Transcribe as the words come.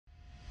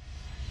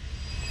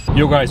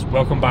Yo guys,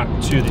 welcome back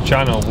to the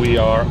channel. We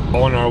are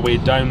on our way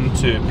down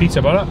to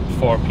Peterborough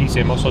for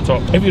PCA Muscle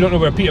Talk. If you don't know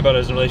where Peterborough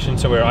is in relation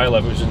to where I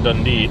live, which is in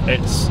Dundee,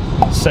 it's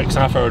a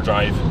 6.5 hour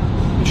drive.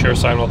 I'm sure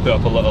Simon will put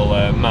up a little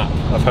map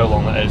of how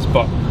long that is,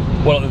 but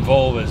what it'll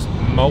involve is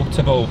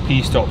multiple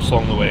P-stops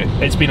along the way.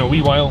 It's been a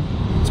wee while,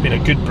 it's been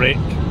a good break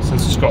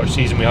since the Scottish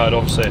season we had.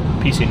 Obviously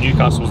PCA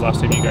Newcastle was last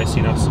time you guys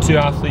seen us. 2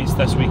 athletes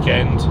this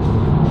weekend,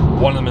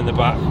 one of them in the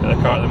back of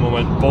the car at the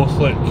moment. Both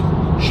look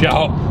shut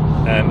up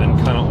and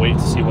cannot wait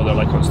to see what they're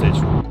like on stage.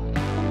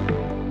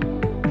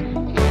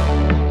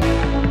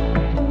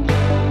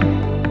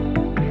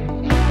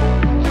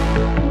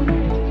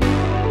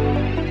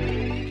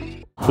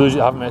 For those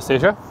that haven't met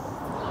Stacia,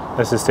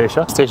 this is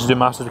Stacia. Stacia's doing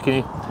Masters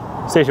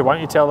Bikini. Stacia, why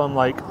don't you tell them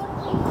like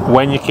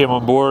when you came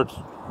on board,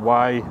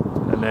 why,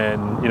 and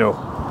then, you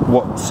know,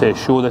 what say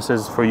show this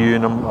is for you,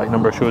 like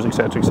number of shows,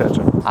 etc,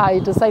 etc. I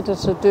decided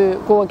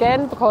to go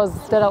again because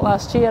I did it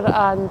last year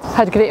and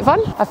had great fun.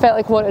 I felt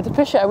like I wanted to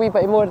push it a wee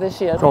bit more this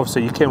year.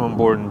 Obviously you came on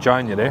board in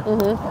January.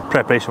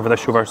 Preparation for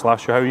this show versus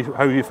last year,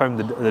 how have you found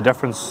the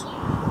difference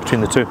between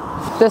the two?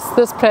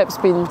 This prep's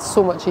been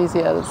so much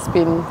easier. It's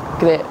been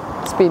great.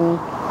 It's been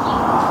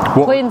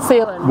plain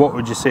sailing. What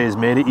would you say has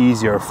made it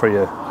easier for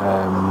you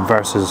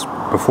versus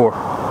before?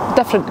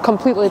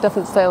 Completely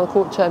different style of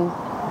coaching,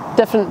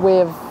 different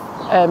way of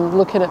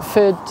looking at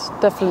food,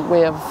 different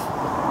way of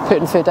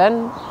putting food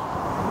in,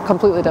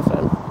 completely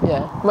different.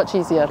 Yeah, much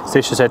easier.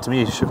 Stacia said to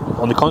me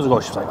on the console,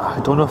 she was like, I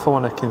don't know if I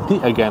want to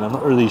compete again, I'm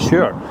not really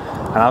sure.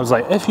 And I was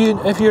like, if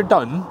you're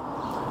done,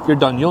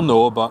 you'll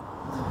know, but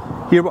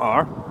here we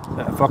are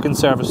at a fucking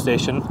service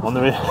station on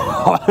the way,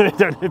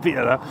 down to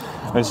Peterborough,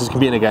 and she's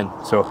competing again.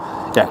 So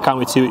yeah, can't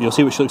wait to see you'll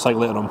see what she looks like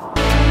later on.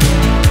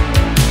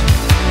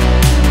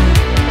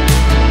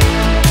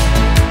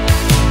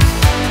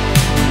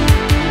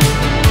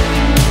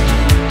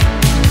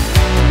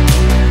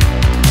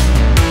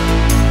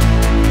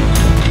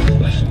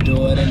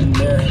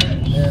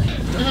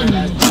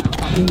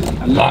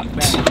 That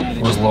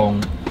was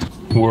long.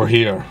 We're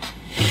here.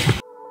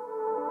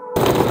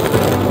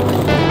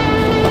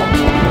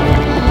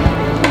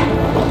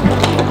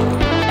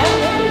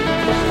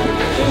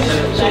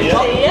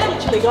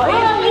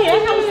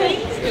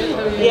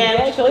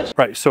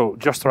 Right, so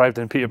just arrived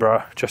in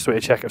Peterborough, just way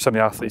to check out some of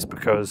the athletes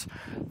because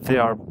they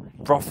are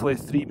roughly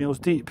 3 meals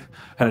deep,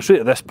 and it's really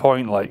at this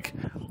point like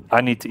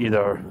I need to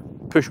either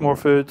push more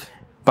food,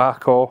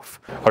 back off,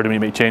 or do we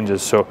make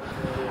changes? So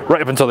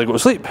right up until they go to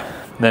sleep,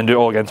 and then do it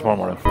all again tomorrow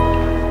morning.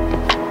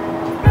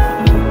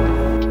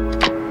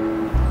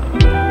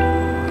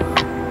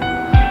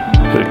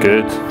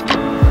 Good.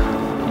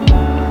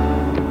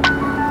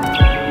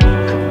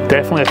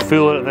 Definitely a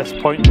fuller at this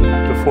point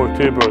before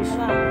two bros.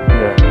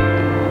 Yeah.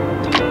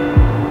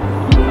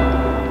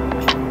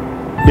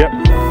 Yep.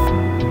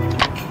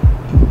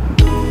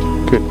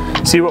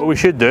 Good. See what we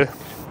should do?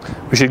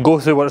 We should go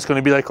through what it's going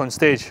to be like on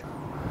stage.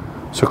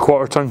 So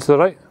quarter turn to the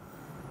right.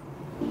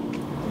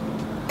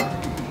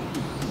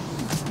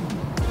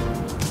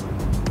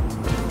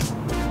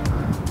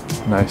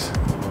 Nice.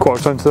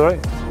 Quarter turn to the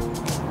right.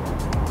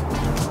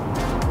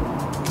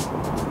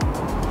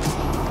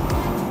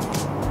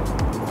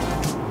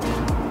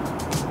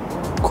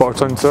 Quarter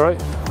turn to the right.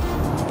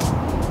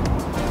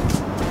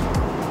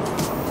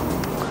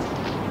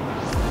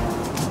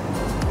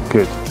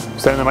 Good.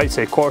 So then they might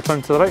say quarter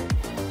turn to the right.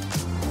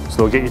 So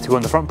they'll get you to go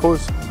in the front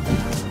pose.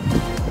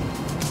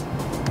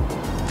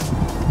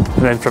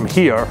 And then from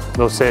here,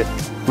 they'll say,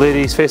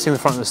 ladies facing the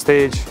front of the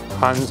stage,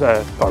 hands,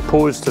 or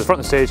pose to the front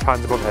of the stage,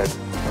 hands above head.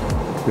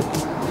 Good.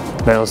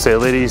 Then they'll say,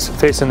 ladies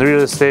facing the rear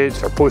of the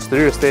stage, or pose to the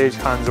rear of the stage,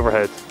 hands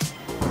overhead.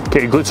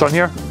 Get your glutes on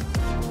here.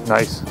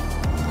 Nice.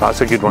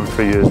 That's a good one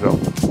for you as well.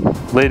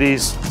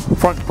 Ladies,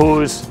 front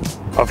pose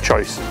of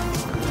choice.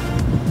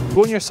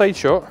 Go on your side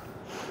shot.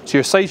 So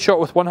your side shot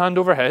with one hand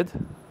overhead.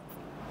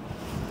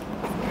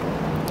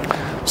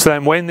 So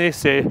then when they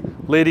say,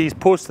 ladies,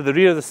 pose to the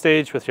rear of the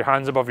stage with your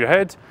hands above your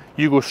head,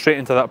 you go straight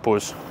into that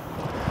pose.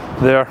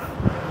 There,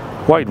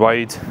 wide,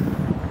 wide.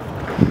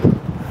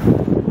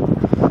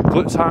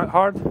 Glutes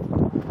hard.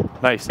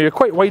 Nice. You're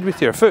quite wide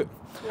with your foot.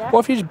 Yeah.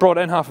 What if you just brought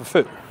in half a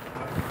foot?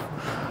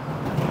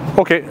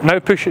 Okay, now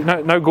push it.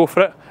 Now go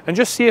for it, and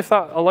just see if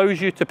that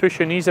allows you to push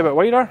your knees a bit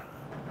wider.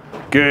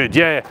 Good,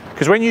 yeah.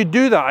 Because when you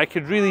do that, I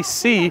could really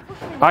see.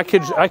 I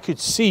could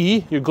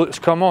see your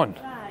glutes come on.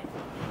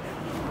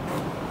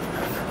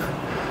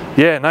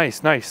 Yeah,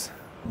 nice, nice.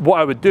 What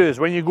I would do is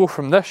when you go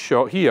from this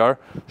shot here,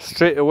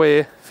 straight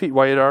away, feet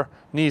wider,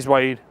 knees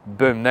wide,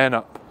 boom, then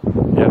up.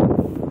 Yeah.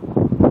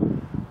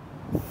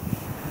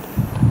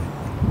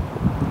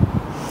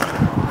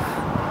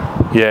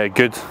 Yeah,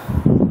 good.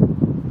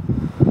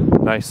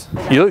 Nice.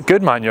 You look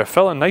good, man. You're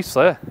filling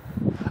nicely.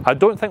 I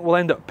don't think we'll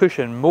end up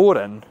pushing more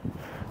in.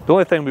 The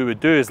only thing we would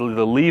do is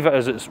either leave it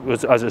as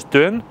it's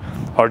doing,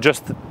 or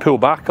just pull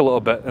back a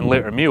little bit in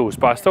later meals.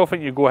 But I still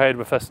think you go ahead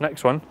with this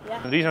next one. Yeah.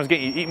 The reason I was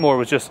getting you to eat more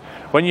was just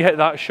when you hit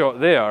that shot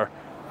there,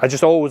 I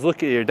just always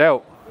look at your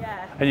delt.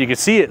 Yeah. And you can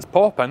see it's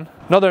popping.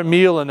 Another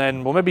meal, and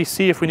then we'll maybe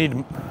see if we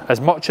need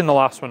as much in the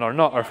last one or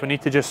not, or if we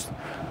need to just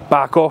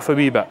back off a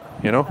wee bit,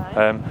 you know.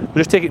 We'll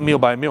just take it meal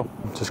by meal.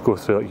 Just go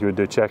through like you would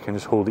do check and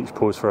just hold each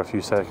pose for a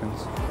few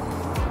seconds.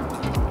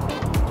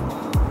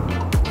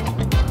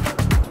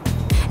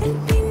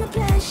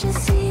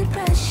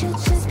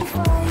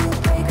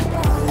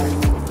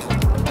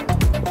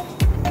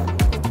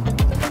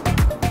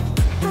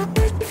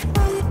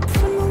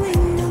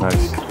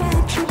 Nice.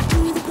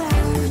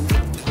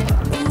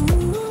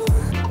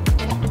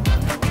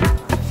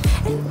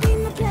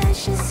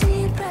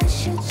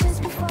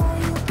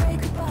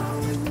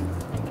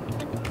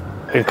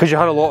 Because you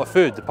had a lot of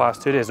food the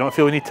past 2 days, I don't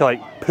feel we need to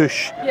like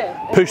push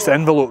the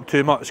envelope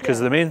too much, because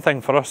the main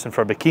thing for us and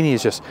for bikini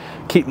is just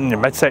keeping your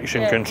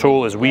midsection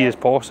control as wee as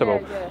possible.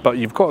 But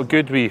you've got a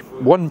good wee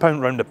 1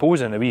 pound round of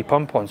pose and a wee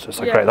pump on, so it's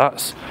like right,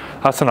 that's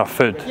enough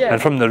food.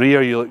 And from the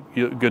rear you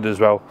look good as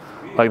well.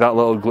 Like that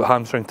little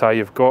hamstring tie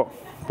you've got.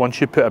 Once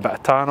you put a bit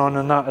of tan on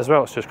in that as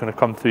well, it's just going to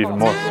come through even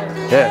more.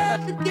 Yeah.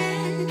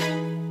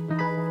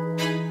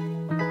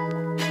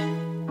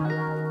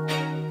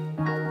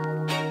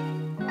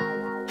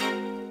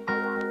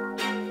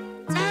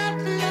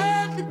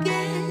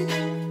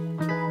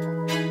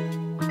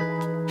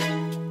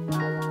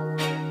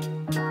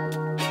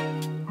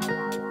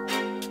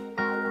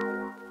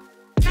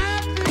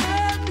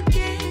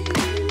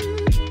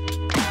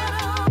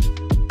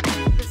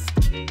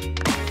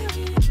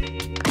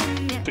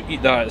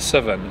 Eat that at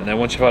 7, and then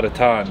once you've had a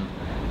tan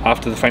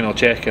after the final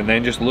check, and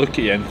then just look at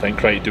you and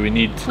think, right, do we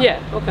need,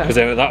 because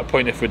then at that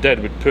point if we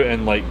did, we'd put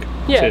in like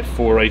say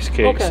 4 rice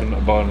cakes and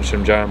a bar and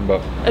some jam.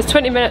 But it's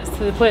 20 minutes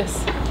to the place.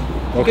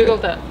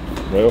 Googled it.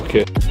 Right,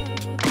 okay.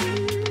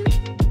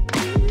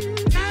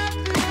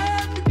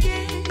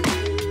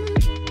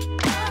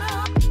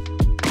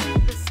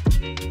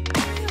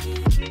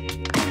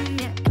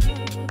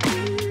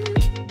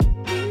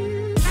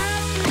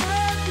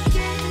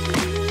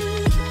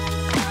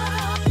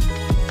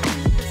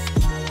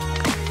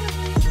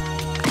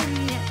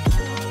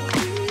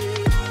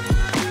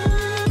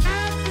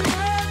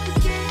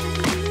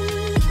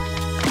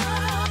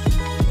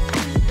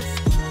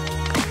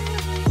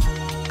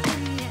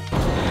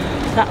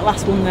 That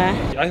last one there.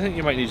 I think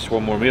you might need just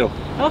one more meal.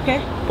 Okay.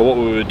 But what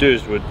we would do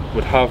is would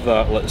have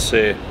that, let's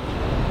say,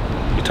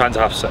 your tan's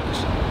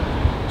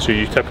 6:30. So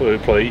you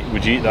typically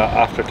would you eat that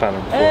after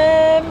tanning?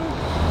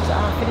 So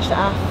I finished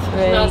at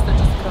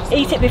 3:30.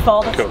 Eat it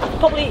before the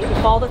probably eat it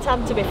before the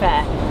tan, to be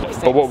fair.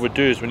 But what we'd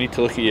do is we need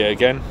to look at you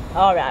again.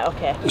 Alright,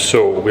 okay.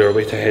 So we're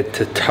about to head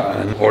to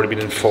tan. Already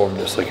been informed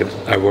it's like an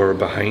hour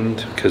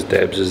behind because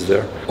Debs is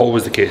there.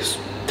 Always the case.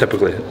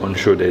 Typically on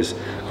show days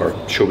or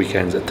show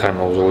weekends at tan,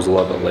 I was always a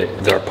little bit late.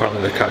 They're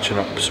catching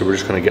up, so we're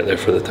just going to get there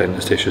for the time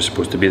that Stacia's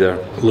supposed to be there.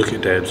 Look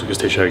at Debs, look at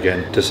Stacia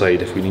again,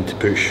 decide if we need to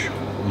push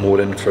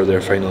more in for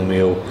their final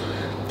meal,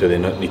 do they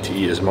not need to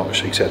eat as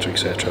much, etc,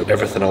 etc.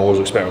 Everything I always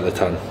looks better with the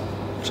tan,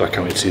 so I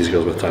can't wait to see these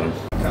girls with tan.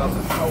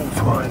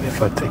 Fine,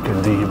 if I take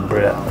a deep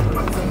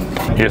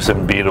breath. Here's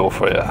some B-roll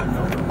for you.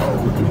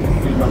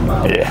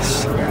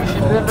 Yes.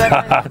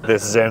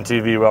 This is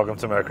MTV, welcome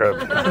to my crib.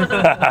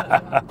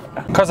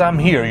 Because I'm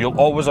here, you'll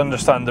always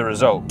understand the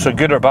result. So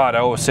good or bad, I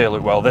always say,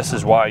 look, well, this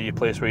is why you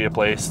placed where you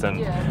placed,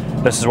 and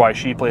this is why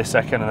she placed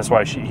second, and this is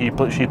why she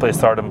placed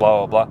third, and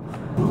blah, blah,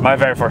 blah. My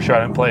very first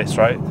shot in place,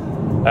 right?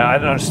 I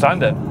didn't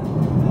understand it. I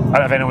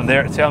didn't have anyone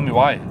there to tell me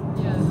why.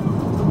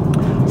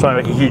 So I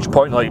make a huge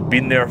point, like,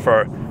 being there at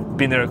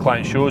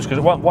client shows, because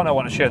one, I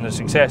want to share in the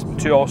success, but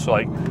two, also,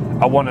 like,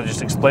 I want to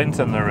just explain to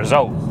them the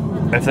result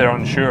if they're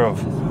unsure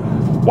of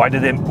why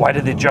did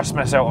they just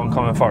miss out on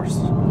coming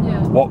first.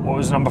 What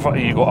was number 5?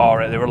 You go, all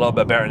right, they were a little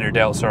bit better in their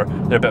delts, or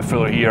they're a bit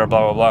fuller here,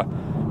 blah blah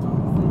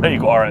blah. Then you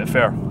go, all right,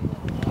 fair.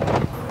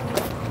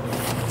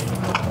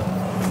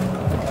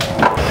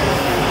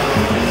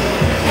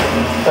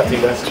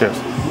 Cheers.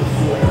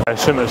 I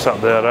assume it's up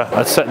there.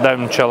 I'd sit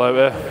down and chill out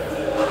there.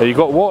 Have you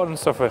got water and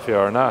stuff with you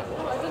or not? I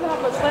didn't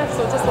have much left,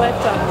 so I just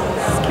left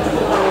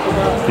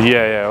it.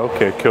 Yeah,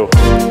 okay, cool.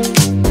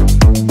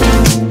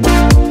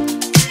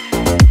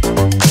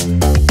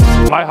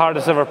 My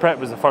hardest ever prep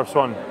was the first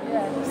one.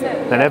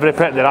 And every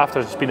prep thereafter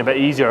has just been a bit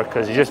easier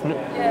because you just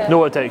know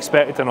what to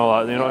expect and all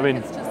that, you know what I mean?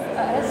 It's just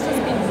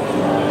been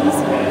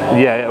easier.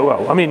 Yeah,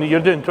 well, I mean, you're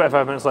doing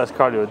 25 minutes less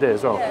cardio a day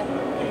as well.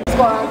 That's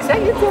what I'm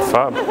excited to.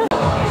 Fab.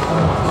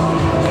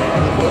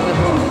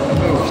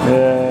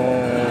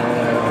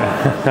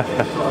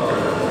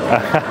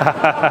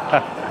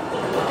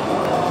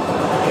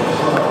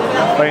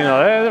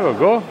 Finally, there we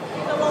go. The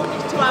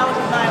longest 2 hours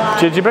of my life.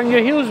 Did you bring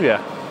your heels with you?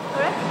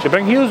 Sorry? Did you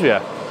bring heels with you? No,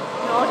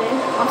 I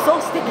didn't. I'm so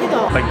sticky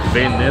though. Big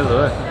vein there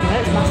though. Yeah,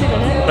 it's massive,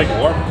 isn't it? Big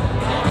worm.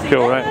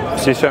 Cool, right.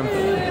 See you soon.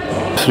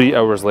 3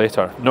 hours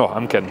later. No,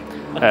 I'm kidding.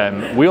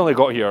 We only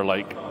got here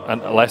like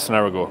less than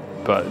an hour ago,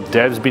 but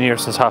Deb's been here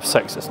since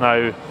 6:30. It's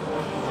now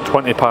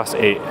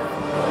 8:20.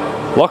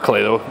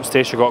 Luckily though,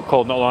 Stacia got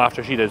called not long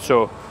after she did,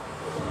 so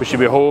we should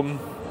be home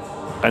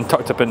and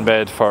tucked up in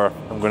bed for,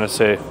 I'm going to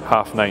say,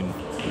 9:30,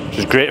 which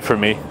is great for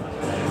me.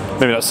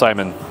 Maybe not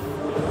Simon,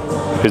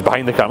 who's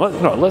behind the camera.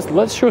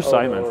 Let's show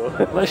Simon.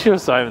 Let's show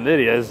Simon. There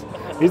he is.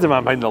 He's the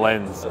man behind the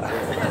lens.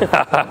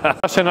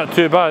 Actually not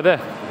too bad, eh?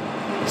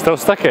 Still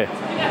sticky?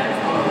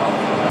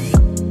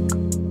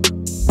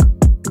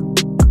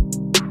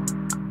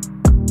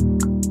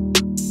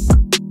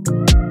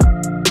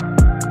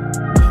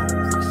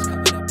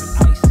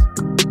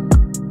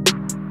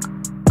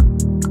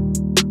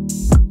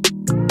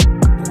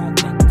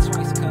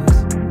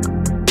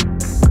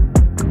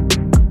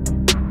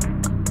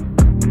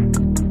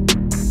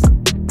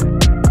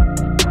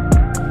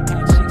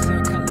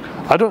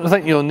 I don't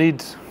think you'll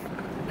need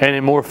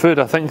any more food.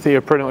 I think that you're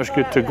pretty much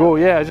good to go.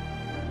 Yeah.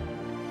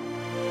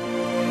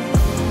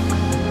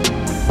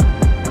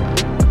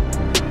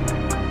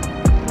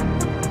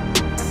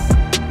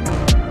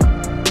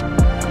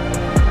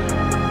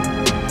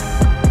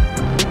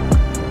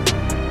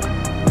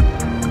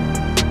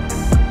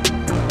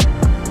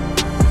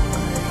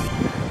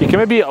 You can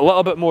maybe eat a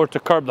little bit more to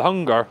curb the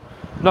hunger.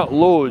 Not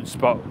loads,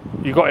 but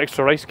you got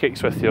extra rice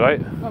cakes with you, right?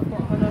 I've got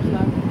 100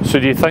 now. So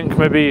do you think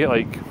maybe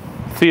like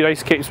 3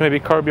 rice cakes maybe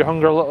curb your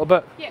hunger a little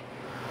bit? Yeah.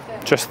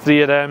 Just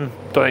 3 of them.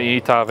 Don't think you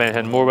need to have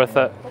anything more with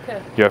it.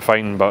 Okay. You're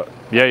fine, but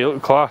yeah, you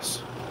look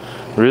class.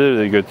 Really,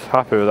 really good.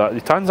 Happy with that.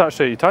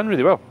 You tan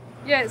really well.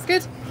 Yeah, it's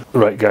good.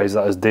 Right guys,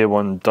 that is day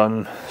 1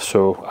 done.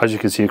 So as you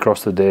can see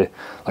across the day,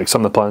 like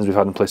some of the plans we've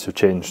had in place have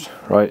changed,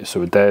 right?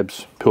 So with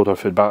Debs, pulled her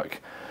food back.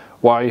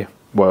 Why?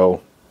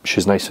 Well,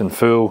 she's nice and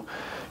full.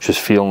 She's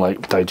feeling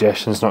like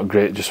digestion's not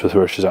great just with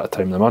where she's at the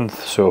time of the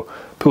month. So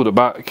pulled it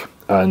back,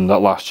 and that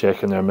last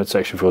check in there,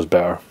 midsection feels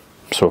better.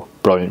 So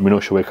brilliant. We know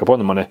she'll wake up on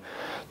the money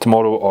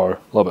tomorrow or a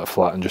little bit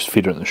flat and just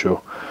feed her in the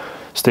show.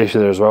 Stacia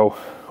there as well.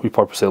 We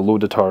purposely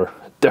loaded her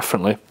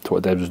differently to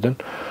what Debs was doing.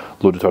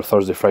 Loaded her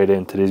Thursday, Friday,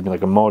 and today's been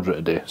like a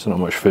moderate day, so not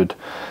much food.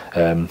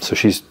 So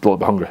she's a little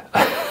bit hungry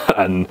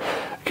and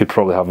could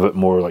probably have a bit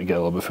more, like get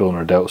a little bit full in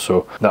her delt.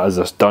 So that is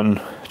this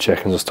done.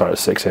 Check-ins will start at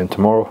 6 AM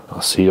tomorrow.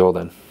 I'll see you all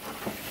then.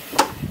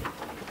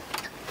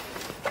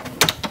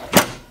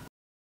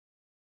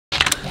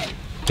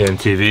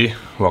 MTV,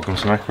 welcome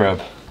to Snack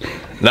Grab.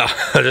 Nah,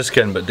 just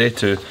kidding, but day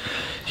 2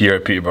 here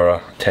at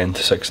Peterborough, 10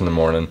 to 6 in the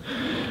morning.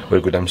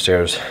 We'll go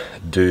downstairs,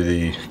 do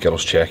the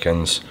girls'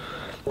 check-ins,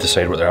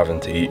 decide what they're having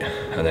to eat,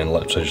 and then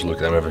literally just look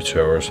at them every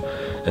 2 hours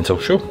until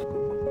show.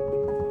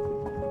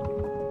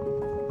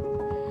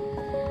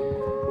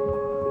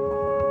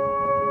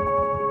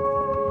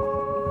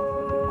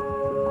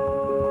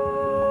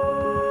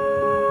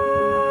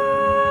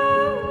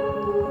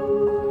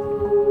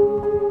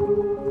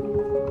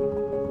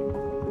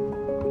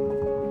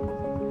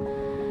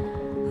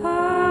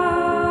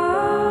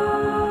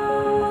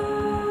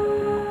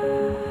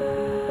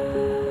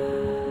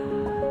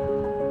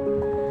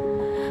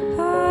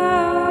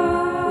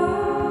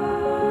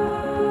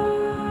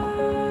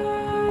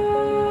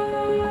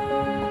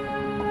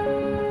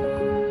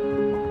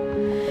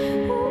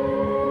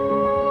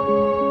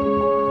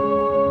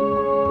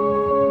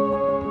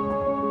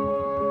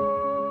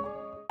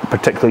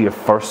 Particularly your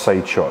first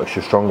side shot is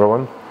your stronger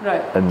one.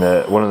 Right. And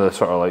one of the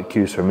sort of like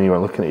cues for me when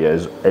looking at you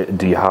is,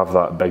 do you have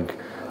that big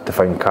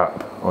defined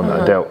cap on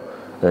that delt?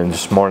 And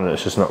this morning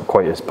it's just not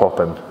quite as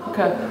popping.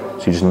 Okay.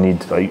 So you just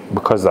need, like,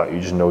 because of that, you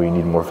just know you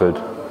need more food.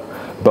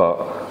 But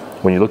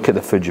when you look at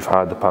the food you've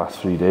had the past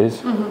 3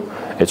 days,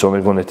 it's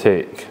only going to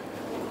take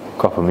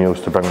a couple of meals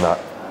to bring that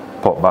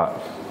pop back.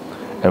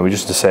 And we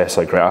just assess,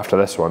 like, right after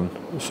this one,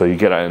 so you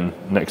get it in,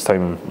 next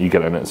time you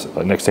get it in, it's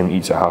like next time you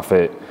eat at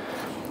 8:30.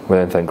 We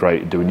then think,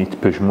 right, do we need to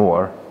push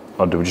more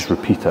or do we just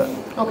repeat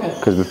it? Okay.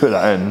 Because we put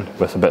that in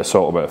with a bit of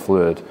salt, a bit of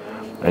fluid,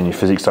 and your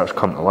physique starts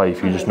coming to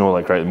life. You just know,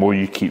 like, right, the more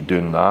you keep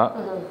doing that,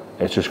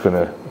 it's just going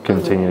to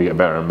continue to get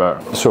better and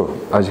better. So,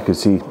 as you can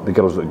see, the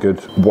girls look good.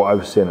 What I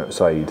was saying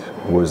outside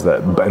was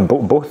that, and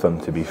both of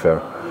them, to be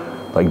fair,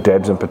 like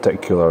Debs in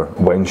particular,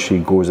 when she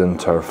goes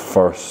into her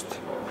first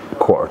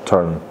quarter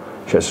turn,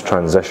 she has a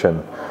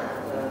transition.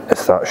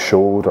 It's that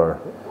shoulder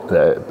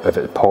that if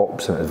it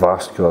pops and it's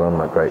vascular, I'm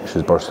like, right,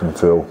 she's bursting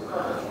full.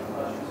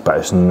 But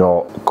it's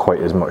not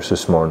quite as much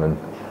this morning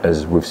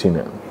as we've seen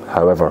it.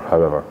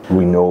 However,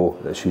 we know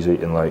that she's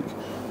eating like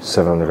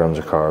 700 grams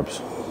of carbs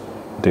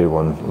day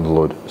 1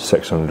 load,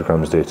 600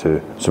 grams day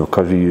 2. So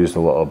because we used a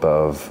little bit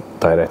of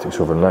diuretics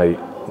overnight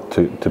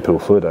to pull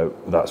fluid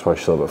out, that's why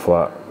she's a little bit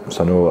flat.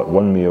 So I know that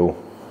one meal,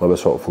 a little bit of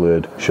salt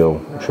fluid, she'll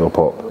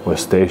pop. With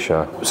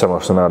Stacia,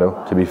 similar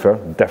scenario, to be fair,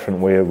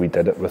 different way we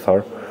did it with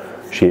her.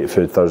 She ate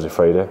food Thursday,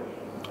 Friday,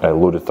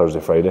 loaded Thursday,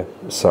 Friday.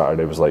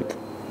 Saturday was like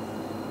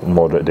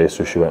moderate day,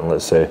 so she went,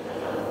 let's say,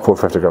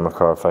 450 gram of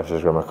carb,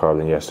 500 gram of carb,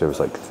 and yesterday was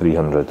like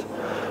 300.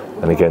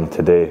 And again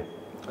today,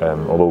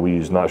 although we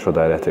use natural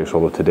diuretics,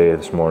 although today,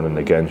 this morning,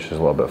 again, she's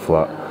a little bit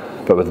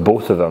flat. But with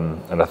both of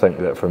them, and I think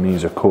that for me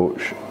as a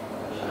coach,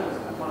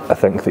 I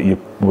think that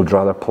you would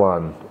rather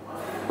plan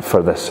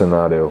for this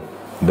scenario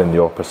than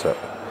the opposite.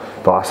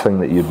 The last thing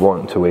that you'd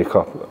want to wake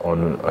up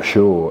on a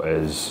show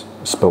is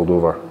spilled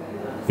over.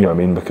 You know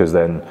what I mean? Because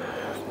then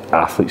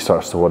athlete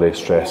starts to worry,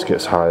 stress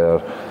gets higher,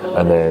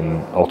 and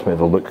then ultimately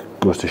the look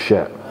goes to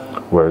shit.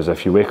 Whereas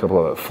if you wake up a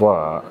little bit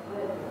flat,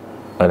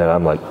 and then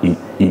I'm like,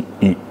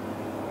 eat,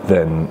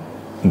 then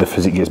the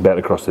physique gets better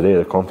across the day,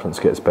 the confidence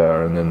gets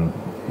better, and then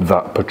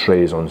that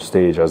portrays on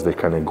stage as they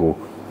kind of go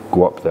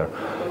go up there.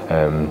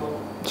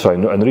 So I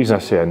know, and the reason I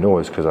say I know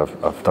is because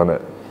I've done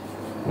it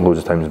loads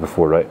of times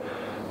before, right?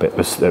 But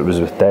it was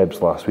with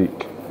Debs last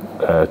week,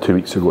 2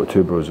 weeks ago at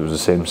Two Bros. It was the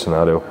same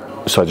scenario.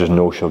 So I just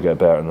know she'll get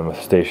better. And then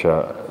with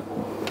Stacia,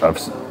 I've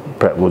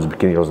prepped loads of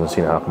bikini girls and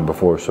seen it happen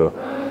before. So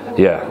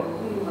yeah,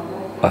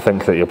 I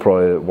think that you'll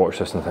probably watch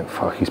this and think,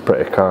 fuck, he's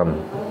pretty calm.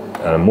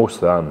 And most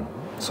of them,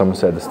 someone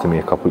said this to me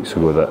a couple weeks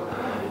ago, that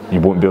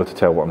you won't be able to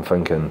tell what I'm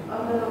thinking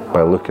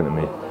by looking at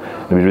me.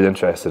 I'd be really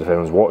interested if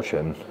anyone's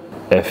watching,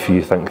 if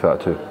you think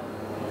that too.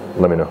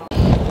 Let me know.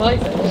 I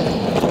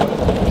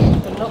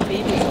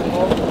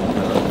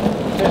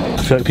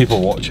feel like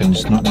people watching,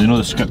 just they know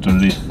the script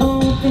already.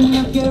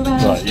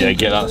 Right, yeah,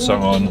 get that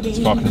song on, it's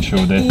fucking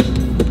show day.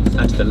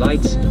 At the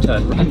lights,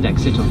 turn and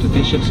exit onto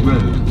Bishop's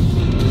Road.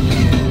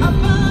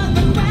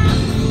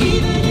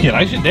 Yeah,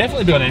 I should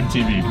definitely be on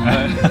MTV.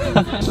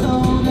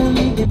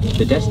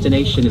 The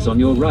destination is on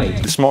your right.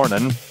 This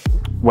morning,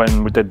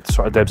 when we did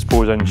sort of Deb's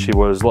posing, she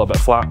was a little bit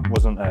flat,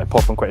 wasn't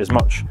popping quite as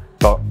much.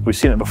 But we've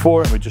seen it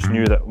before, and we just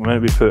knew that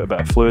when we put a bit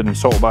of fluid and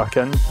salt back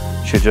in,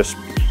 she'd just,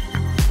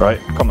 right,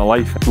 come to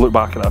life. Look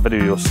back at that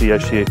video, you'll see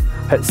as she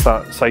hits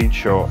that side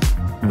shot,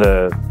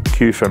 the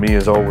cue for me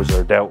is always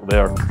her delt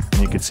there, and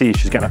you can see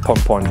she's getting a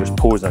pump on just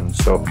posing,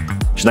 so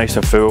she's nice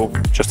and full,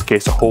 just a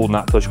case of holding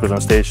that till she goes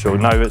on stage. So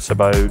now it's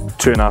about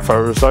 2.5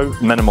 hours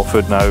out, minimal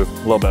food now, a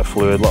little bit of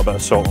fluid, a little bit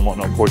of salt and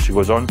whatnot before she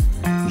goes on.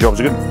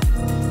 Job's good.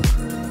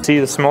 See,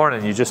 this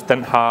morning you just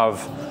didn't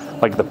have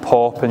like the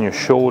pop in your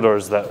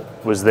shoulders that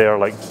was there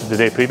like the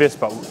day previous,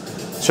 but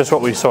it's just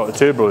what we saw at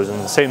Two Bros, and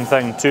the same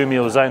thing 2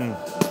 meals in.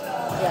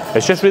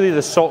 It's just really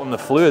the salt and the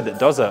fluid that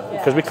does it,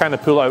 because we kind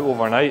of pull it out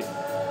overnight.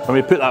 When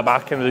we put that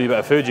back in with a wee bit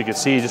of food, you could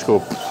see you just go.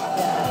 Do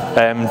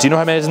you know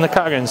how many is in the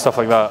category and stuff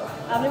like that?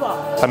 How many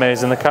what? How many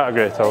is in the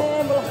category at all?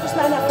 Well, I've just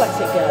met an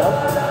athletic girl,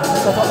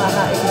 so I don't know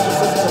how if she's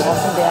listening or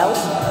somebody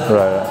else.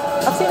 Right.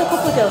 I've seen a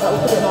couple of girls that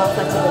look a bit more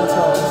athletic than at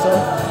all, so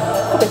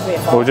could be 3 or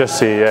 4. We'll just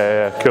see,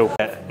 yeah, cool.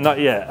 Not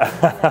yet.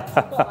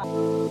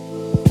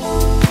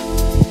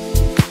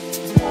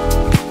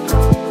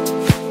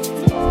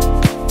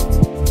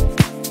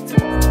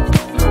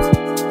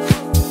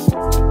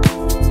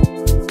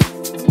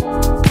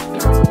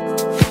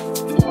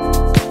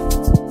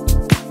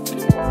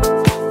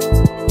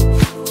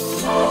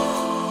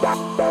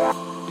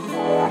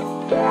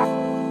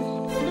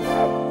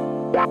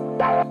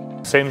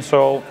 Same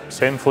salt,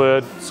 same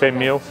fluid, same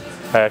meal,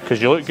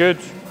 because you look good,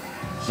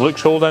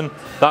 looks holding.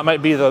 That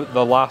might be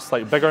the last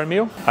like bigger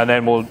meal, and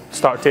then we'll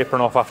start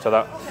tapering off after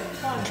that.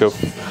 Cool.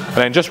 And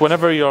then just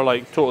whenever you're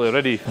like totally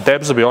ready,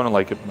 Debs will be on in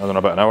like, I don't know,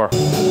 about an hour.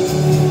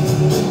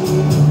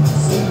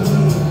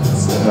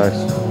 Nice.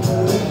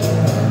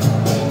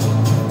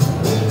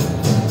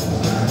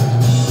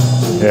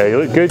 Yeah, you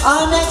look good.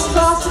 Our next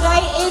class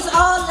today is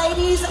our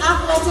ladies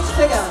athletics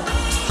figure.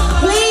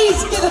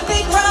 Please give a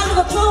big round of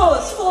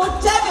applause for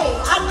Debbie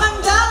and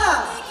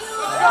Mandala.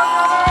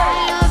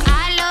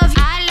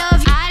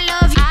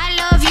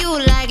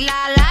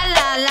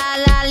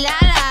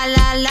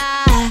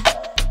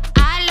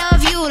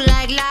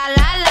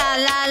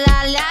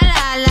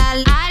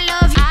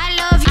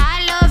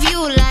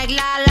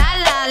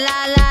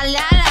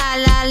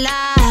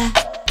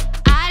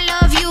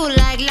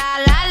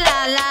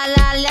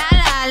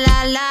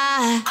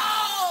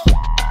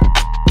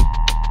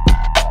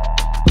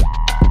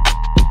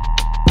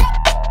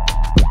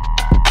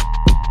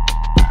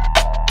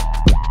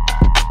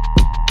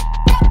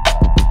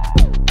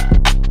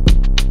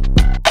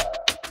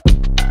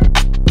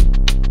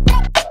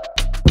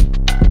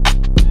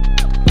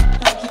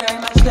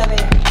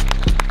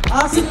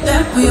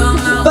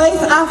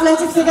 Both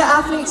athletic figure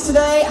athletes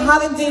today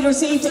have indeed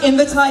received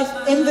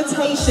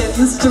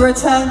invitations to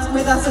return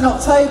with us in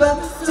October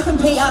to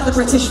compete at the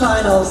British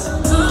Finals.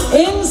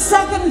 In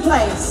second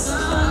place,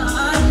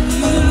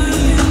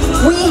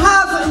 we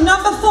have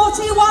number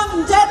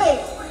 41, Debbie,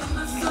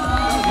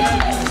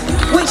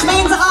 which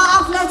means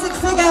our athletic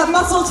figure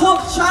Muscle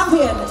Talk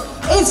champion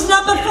is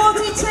number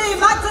 42,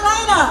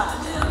 Magdalena.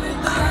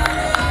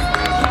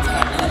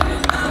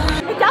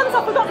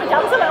 I forgot to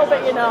dance a little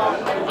bit, you know.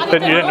 You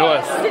didn't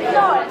notice? Didn't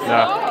notice?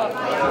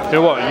 Yeah. You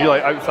know what, you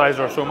like outsized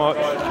her so much,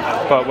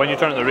 but when you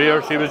turn at the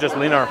rear, she was just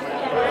leaner.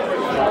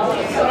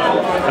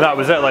 And that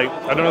was it, like,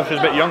 I don't know if she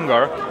was a bit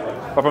younger,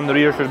 but from the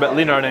rear she was a bit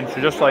leaner, and then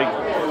she just like,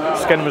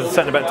 skin was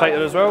sitting a bit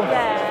tighter as well.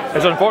 Yeah.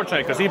 It's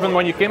unfortunate, because even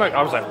when you came out,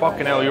 I was like,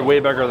 fucking hell, you're way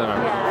bigger than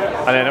her.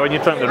 Yeah. And then when you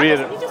turn at the rear...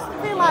 You just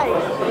feel like,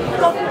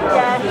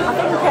 yeah, I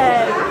think, you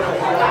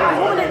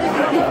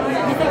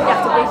think you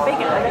have to be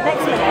bigger, and the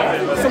next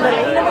minute, somebody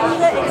leaner than you.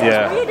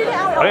 Yeah,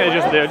 I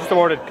think they just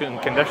awarded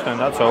conditioning,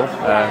 that's all.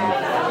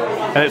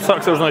 And it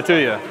sucks there was only 2 of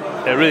you.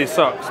 It really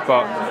sucks,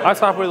 but that's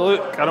happy with the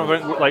look. I don't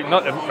think, like,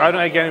 I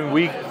don't think again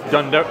we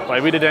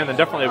did anything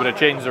differently would have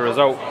changed the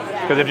result,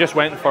 because they've just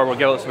went for we'll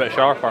get it a bit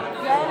sharper.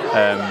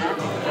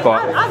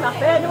 But I'm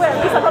happy anyway,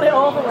 at least I got it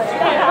over with.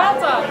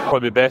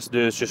 Probably best to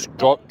do is just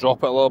drop it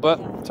a little bit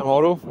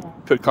tomorrow,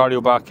 put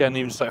cardio back in,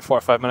 even just like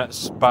 45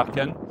 minutes back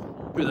in,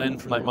 put that in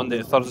from like Monday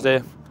to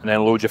Thursday, and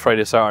then load you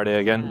Friday, Saturday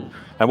again.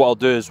 And what I'll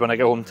do is when I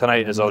get home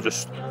tonight is I'll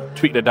just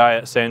tweak the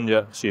diet, send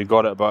you so you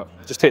got it, but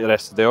just take the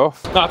rest of the day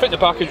off. No, I think the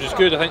package was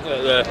good. I think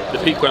that the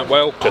peak went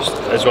well. Just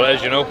is what it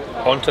is, you know.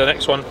 On to the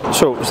next one.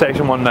 So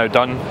section 1 now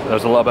done.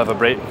 There's a little bit of a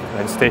break,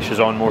 and Stacia's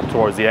on more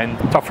towards the end.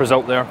 Tough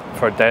result there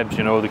for Debs.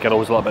 You know, the girl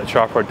was a little bit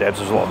sharper. Debs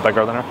was a lot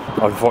bigger than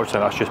her.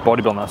 Unfortunately, that's just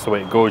bodybuilding. That's the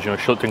way it goes. You know,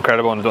 she looked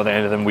incredible, and I don't think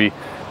anything we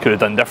could have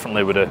done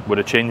differently would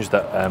have changed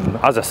it.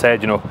 As I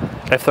said, you know,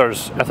 if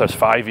there's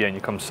 5 of you and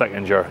you come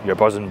second, you're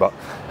buzzing. But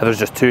if there's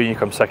just 2 and you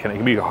come second, it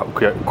can be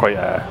quite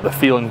the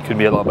feeling can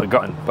be a little bit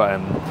gutting.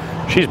 But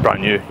she's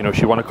brand new. You know,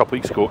 she won a couple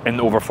weeks ago in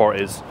the over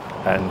 40s,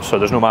 and so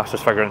there's no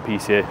masters figure in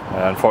PCA,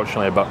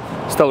 unfortunately. But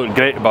still looked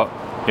great. But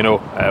you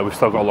know, we've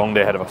still got a long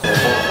day ahead of us.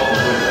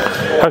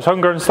 How's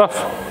hunger and stuff?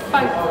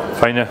 Fine.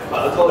 Fine,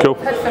 yeah. Cool.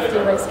 Had 50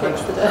 rice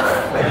cakes today.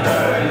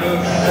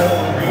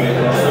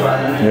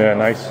 Yeah,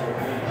 nice.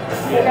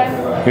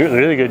 You look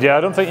really good. Yeah,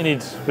 I don't think you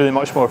need really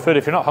much more food.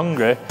 If you're not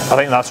hungry, I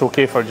think that's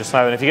okay for just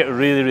now. And if you get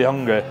really, really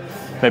hungry,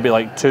 maybe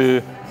like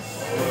 2,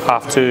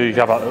 half 2, you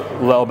can have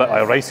a little bit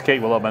like a rice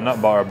cake with a little bit of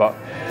nut butter. But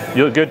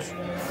you look good.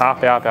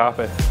 Happy, happy,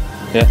 happy.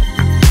 Yeah.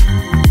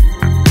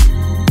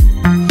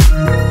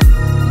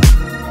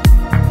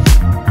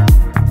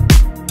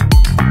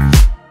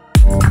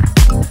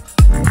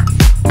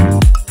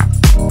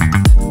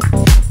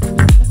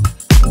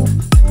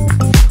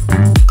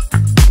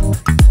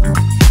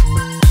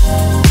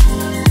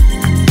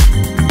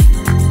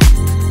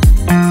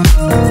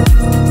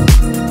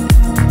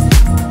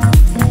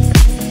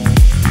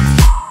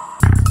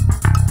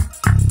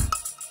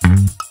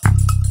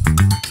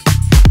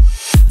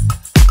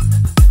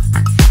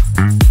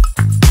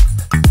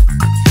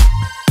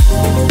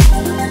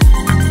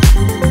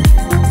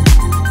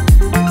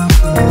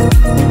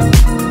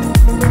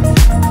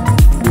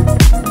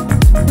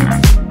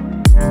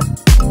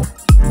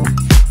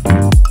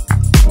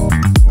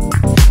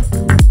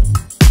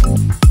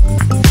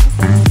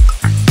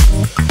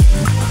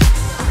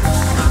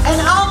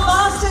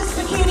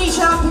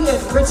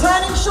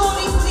 Returning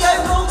shortly for the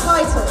overall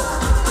title,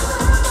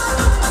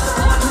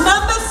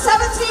 number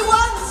 71,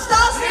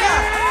 Stacia.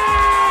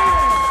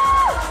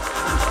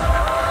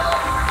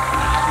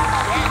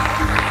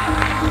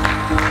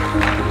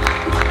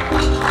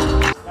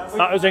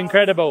 That was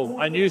incredible.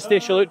 I knew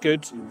Stacia looked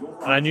good,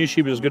 and I knew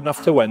she was good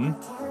enough to win.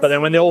 But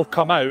then when they all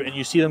come out and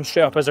you see them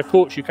straight up as a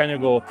coach, you kind of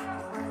go,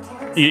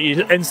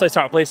 you instantly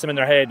start placing them in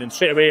their head, and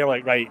straight away you're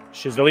like, right,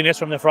 she's the leanest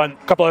from the front,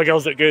 a couple of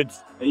girls look good,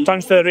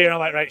 turns to the rear, and I'm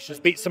like, right, she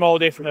just beats them all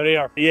day from the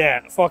rear.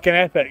 Yeah, fucking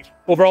epic.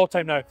 Overall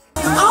time now.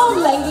 Our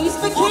ladies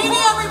bikini,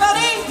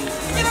 everybody!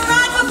 Give a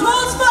round of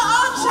applause for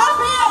our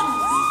champions!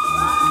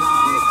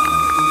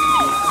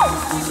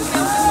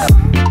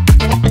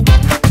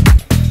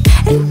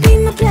 It'd be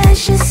my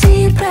pleasure,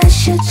 see your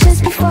pressure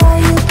just before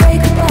you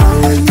break the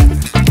bone.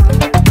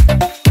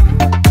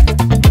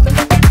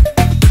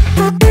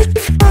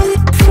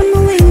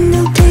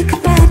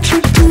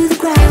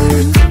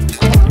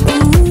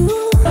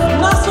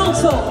 Muscle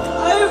Talk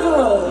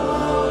overall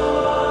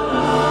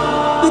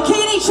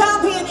bikini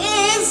champion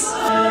is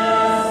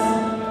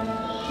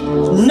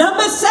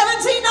number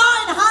 79,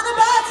 Hannah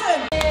Burton.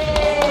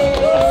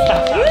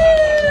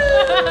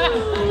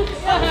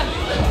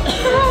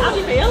 How do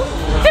you feel?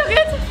 Feel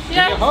good?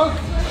 Yeah.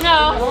 No.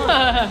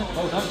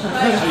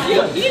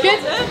 You got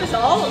nervous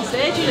all on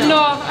stage, you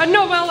know?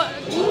 No, well, I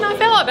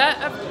felt a bit.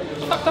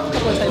 I fucked up a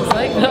couple of times,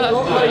 like. You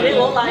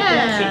look like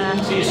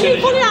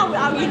it's funny how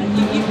you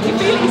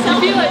feel it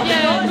yourself. You feel it,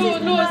 yeah.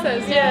 No, it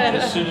says, yeah.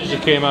 As soon as you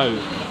came out,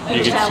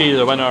 you could see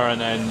the winner,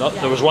 and then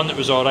there was one that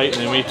was alright,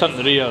 and then when you turned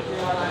the rear,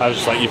 I was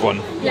just like, you've won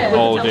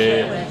all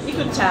day. You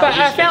could tell. But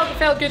I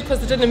felt good because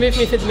they didn't move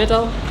me through the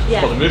middle.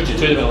 Yeah. Well, they moved you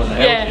to the middle and the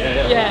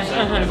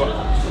Yeah. but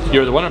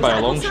you're the winner by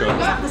a long shot. Is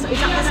that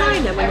the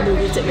sign then when you move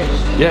it to the middle?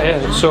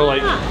 Yeah. So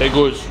like it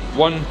goes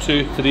 1,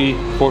 2, 3,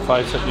 4,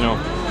 5, 6. You know,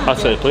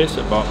 that's how they place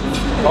it. But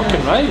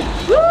fucking right.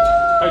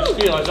 How do you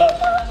feel? Like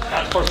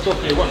that first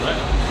trophy you won, right?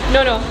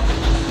 No. No.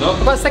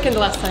 I got second the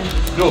last time.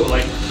 No, but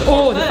like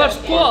The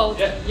first goal.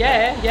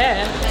 Yeah.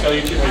 Tell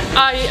you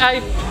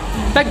I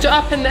bigged it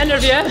up in the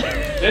interview.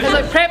 I was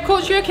like, prep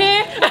coach, you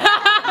okay?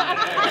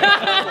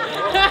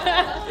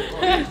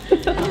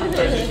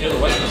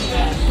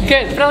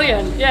 Good,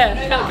 brilliant, yeah,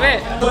 felt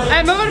great.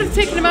 I've already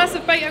taken a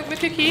massive bite out of the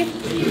cookie.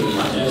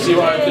 See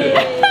what I do?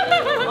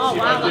 Oh, wow. See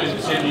what I do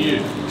is say to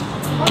you,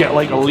 get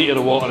like a litre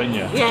of water in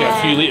you. Yeah. Get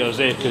a few litres,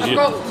 because I've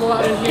got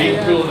water in keep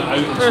here. pulling it out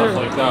and stuff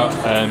like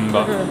that.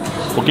 But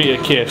we'll get you a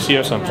KFC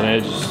or something,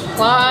 just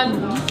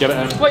One. get it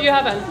in. What are you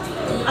having?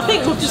 I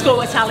think we'll just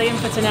go Italian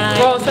for tonight.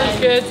 Well, sounds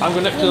good. I'm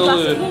going to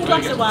One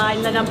glass of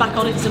wine, then I'm back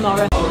on it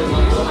tomorrow.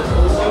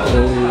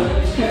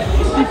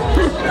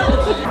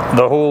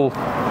 The whole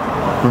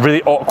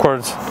really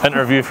awkward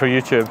interview for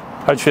YouTube.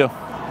 How'd you feel?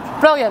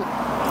 Brilliant.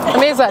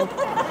 Amazing.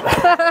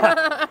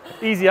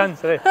 Easy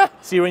answer.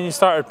 See, when you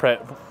started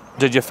prep,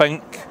 did you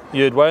think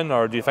you'd win,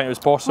 or do you think it was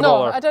possible?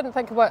 No, or? I didn't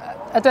think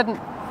I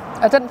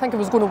didn't think I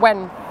was going to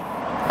win.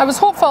 I was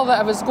hopeful that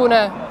I was going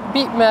to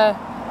beat my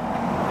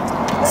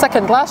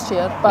second last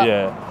year, but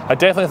Yeah, I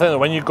definitely think that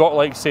when you got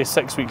like say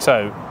 6 weeks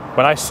out,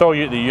 when I saw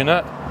you at the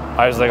unit,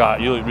 I was like, ah,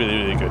 you look really,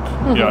 really good.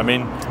 You know what I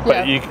mean?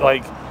 But you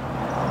like,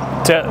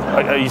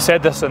 you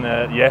said this in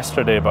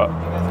yesterday, but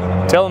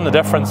tell them the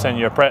difference in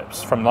your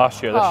preps from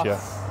last year, this year.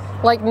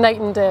 Like night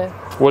and day.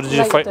 What did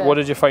you find? What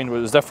did you find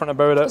was different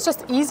about it? It's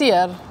just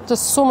easier,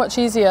 just so much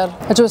easier.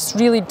 I just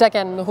really dig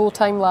in the whole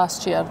time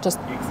last year. Just.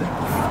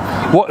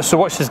 So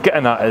what she's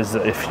getting at is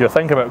that if you're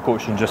thinking about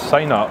coaching, just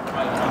sign up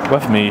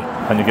with me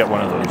and you get one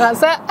of those.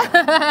 That's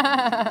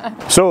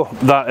it. So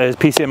that is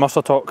PCA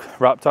Muscle Talk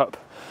wrapped up.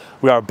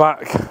 We are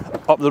back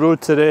up the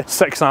road today,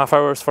 6.5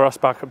 hours for us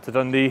back up to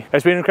Dundee.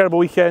 It's been an incredible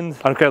weekend,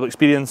 an incredible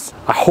experience.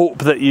 I hope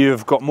that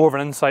you've got more of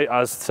an insight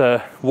as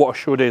to what a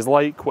show day is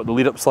like, what the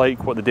lead up's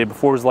like, what the day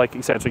before is like,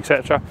 etc,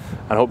 etc.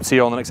 And I hope to see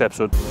you on the next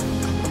episode.